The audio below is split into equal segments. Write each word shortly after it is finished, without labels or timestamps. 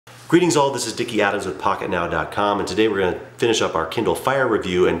Greetings all, this is Dickie Adams with Pocketnow.com, and today we're going to finish up our Kindle Fire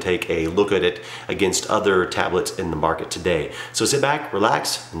review and take a look at it against other tablets in the market today. So sit back,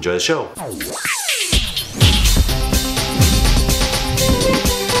 relax, enjoy the show.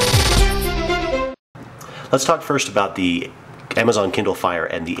 Let's talk first about the Amazon Kindle Fire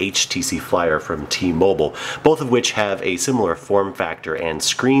and the HTC Flyer from T-Mobile, both of which have a similar form factor and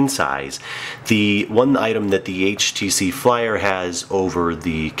screen size. The one item that the HTC Flyer has over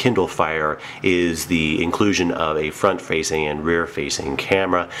the Kindle Fire is the inclusion of a front-facing and rear-facing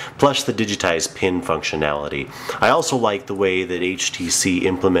camera, plus the digitized pin functionality. I also like the way that HTC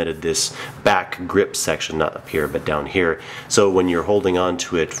implemented this back grip section, not up here but down here, so when you're holding on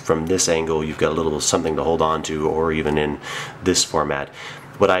to it from this angle you've got a little something to hold on to, or even in this format.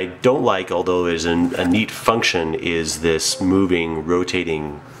 What I don't like, although it is a neat function, is this moving,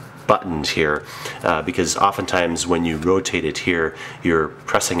 rotating buttons here, because oftentimes when you rotate it here, you're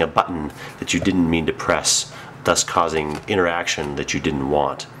pressing a button that you didn't mean to press, thus causing interaction that you didn't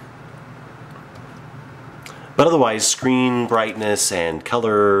want. But otherwise, screen brightness and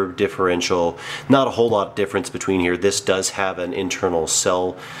color differential, not a whole lot of difference between here. This does have an internal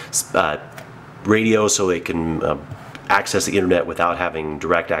cell radio, so it can access the internet without having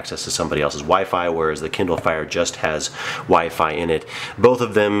direct access to somebody else's Wi-Fi, whereas the Kindle Fire just has Wi-Fi in it. Both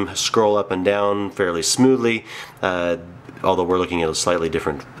of them scroll up and down fairly smoothly, although we're looking at a slightly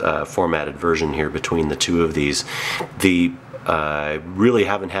different formatted version here between the two of these. Really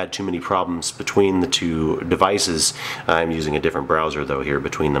haven't had too many problems between the two devices. I'm using a different browser though here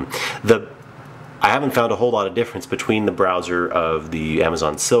between them. I haven't found a whole lot of difference between the browser of the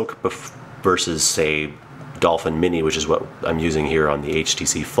Amazon Silk versus, say, Dolphin Mini, which is what I'm using here on the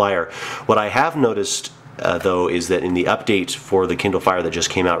HTC Flyer. What I have noticed though is that in the update for the Kindle Fire that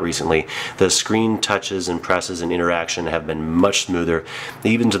just came out recently, the screen touches and presses and interaction have been much smoother,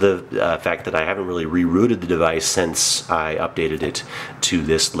 even to the fact that I haven't really rerouted the device since I updated it to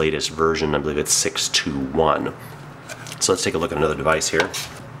this latest version. I believe it's 6.2.1. So let's take a look at another device here.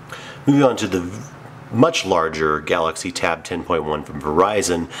 Moving on to the much larger Galaxy Tab 10.1 from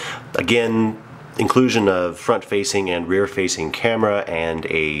Verizon. Again, inclusion of front-facing and rear-facing camera and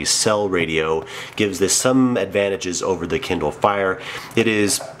a cell radio gives this some advantages over the Kindle Fire. It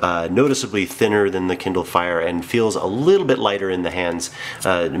is noticeably thinner than the Kindle Fire and feels a little bit lighter in the hands,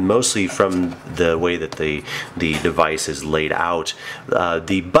 mostly from the way that the device is laid out.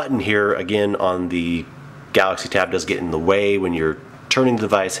 The button here, again, on the Galaxy Tab does get in the way when you're turning the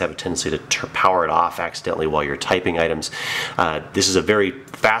device, have a tendency to power it off accidentally while you're typing items. This is a very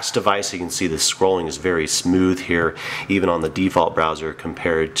fast device. You can see the scrolling is very smooth here, even on the default browser,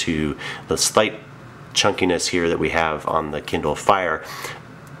 compared to the slight chunkiness here that we have on the Kindle Fire.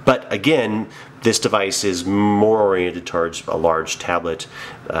 But again, this device is more oriented towards a large tablet,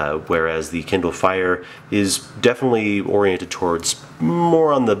 whereas the Kindle Fire is definitely oriented towards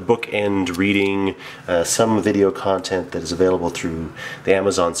more on the bookend reading, some video content that is available through the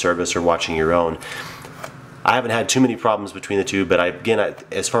Amazon service or watching your own. I haven't had too many problems between the two, but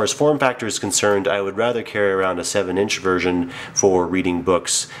as far as form factor is concerned, I would rather carry around a 7-inch version for reading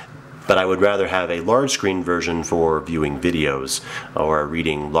books, but I would rather have a large screen version for viewing videos or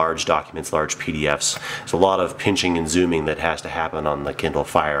reading large documents, large PDFs. There's a lot of pinching and zooming that has to happen on the Kindle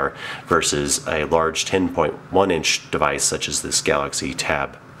Fire versus a large 10.1-inch device such as this Galaxy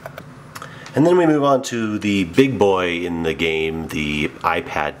Tab. And then we move on to the big boy in the game, the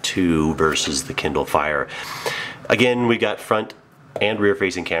iPad 2 versus the Kindle Fire. Again, we got front and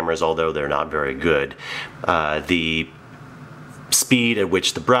rear-facing cameras, although they're not very good. The speed at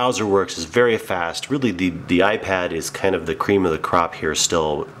which the browser works is very fast. Really, the iPad is kind of the cream of the crop here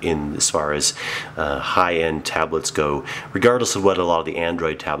still in as far as high-end tablets go. Regardless of what a lot of the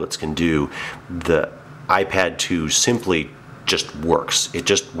Android tablets can do, the iPad 2 simply just works. It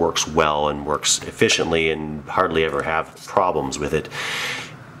just works well and works efficiently and hardly ever have problems with it.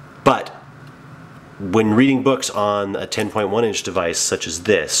 But when reading books on a 10.1-inch device such as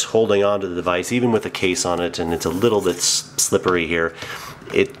this, holding onto the device, even with a case on it, and it's a little bit slippery here,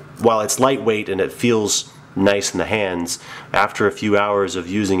 while it's lightweight and it feels nice in the hands, after a few hours of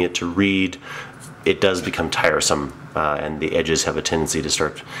using it to read, it does become tiresome, and the edges have a tendency to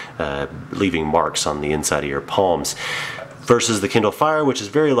start leaving marks on the inside of your palms. Versus the Kindle Fire, which is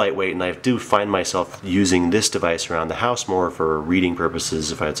very lightweight, and I do find myself using this device around the house more for reading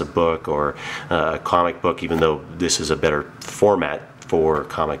purposes, if it's a book or a comic book, even though this is a better format for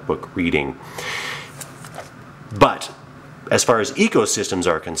comic book reading. But as far as ecosystems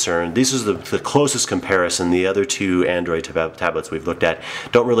are concerned, this is the closest comparison. The other two Android tablets we've looked at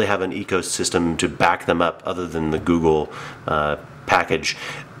don't really have an ecosystem to back them up other than the Google package.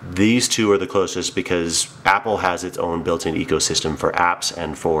 These two are the closest because Apple has its own built-in ecosystem for apps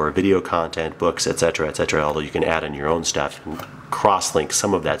and for video content, books, etc., etc., although you can add in your own stuff and cross-link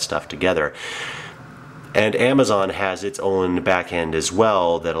some of that stuff together. And Amazon has its own backend as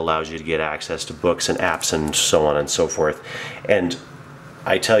well that allows you to get access to books and apps and so on and so forth. And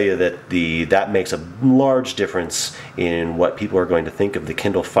I tell you that that makes a large difference in what people are going to think of the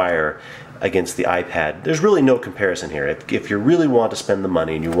Kindle Fire against the iPad. There's really no comparison here. If you really want to spend the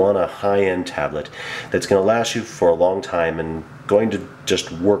money and you want a high-end tablet that's going to last you for a long time and going to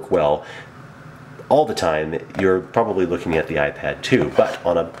just work well all the time, you're probably looking at the iPad too. But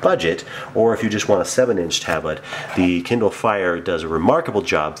on a budget, or if you just want a 7-inch tablet, the Kindle Fire does a remarkable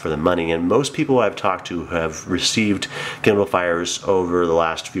job for the money, and most people I've talked to who have received Kindle Fires over the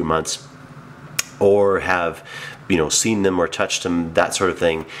last few months or have, seen them or touched them, that sort of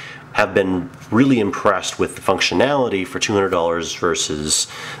thing, have been really impressed with the functionality for $200 versus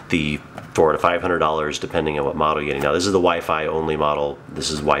the $400 to $500 depending on what model you're getting. Now this is the Wi-Fi only model, this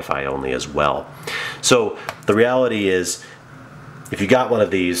is Wi-Fi only as well. So the reality is, if you got one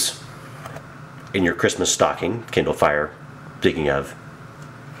of these in your Christmas stocking, Kindle Fire, speaking of,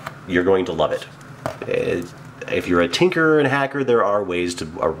 you're going to love it. If you're a tinkerer and hacker, there are ways to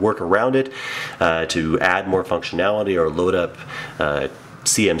work around it, to add more functionality or load up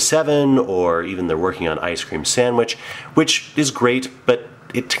CM7, or even they're working on Ice Cream Sandwich, which is great, but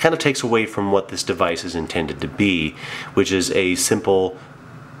it kind of takes away from what this device is intended to be, which is a simple,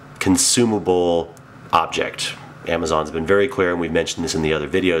 consumable object. Amazon's been very clear, and we've mentioned this in the other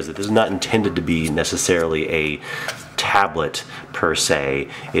videos, that this is not intended to be necessarily a tablet per se.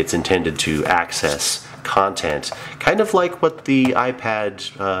 It's intended to access content, kind of like what the iPad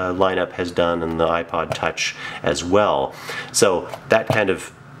lineup has done and the iPod Touch as well. So that kind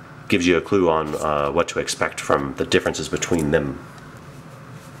of gives you a clue on what to expect from the differences between them.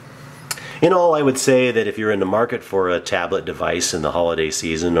 In all, I would say that if you're in the market for a tablet device in the holiday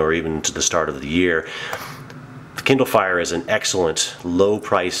season or even to the start of the year, the Kindle Fire is an excellent,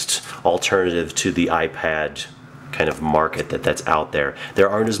 low-priced alternative to the iPad kind of market that's out there. There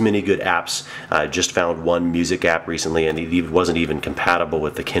aren't as many good apps. I just found one music app recently, and it wasn't even compatible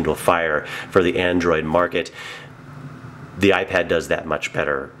with the Kindle Fire for the Android market. The iPad does that much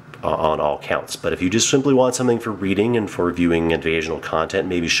better on all counts. But if you just simply want something for reading and for viewing occasional content,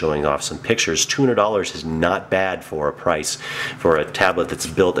 maybe showing off some pictures, $200 is not bad for a price for a tablet that's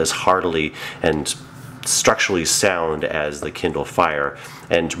built as heartily and structurally sound as the Kindle Fire.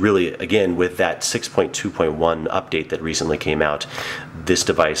 And really, again, with that 6.2.1 update that recently came out, this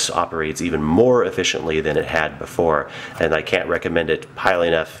device operates even more efficiently than it had before, and I can't recommend it highly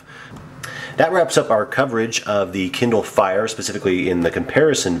enough. That wraps up our coverage of the Kindle Fire, specifically in the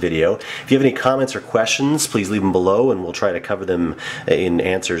comparison video. If you have any comments or questions, please leave them below and we'll try to cover them in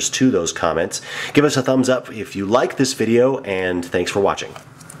answers to those comments. Give us a thumbs up if you like this video, and thanks for watching.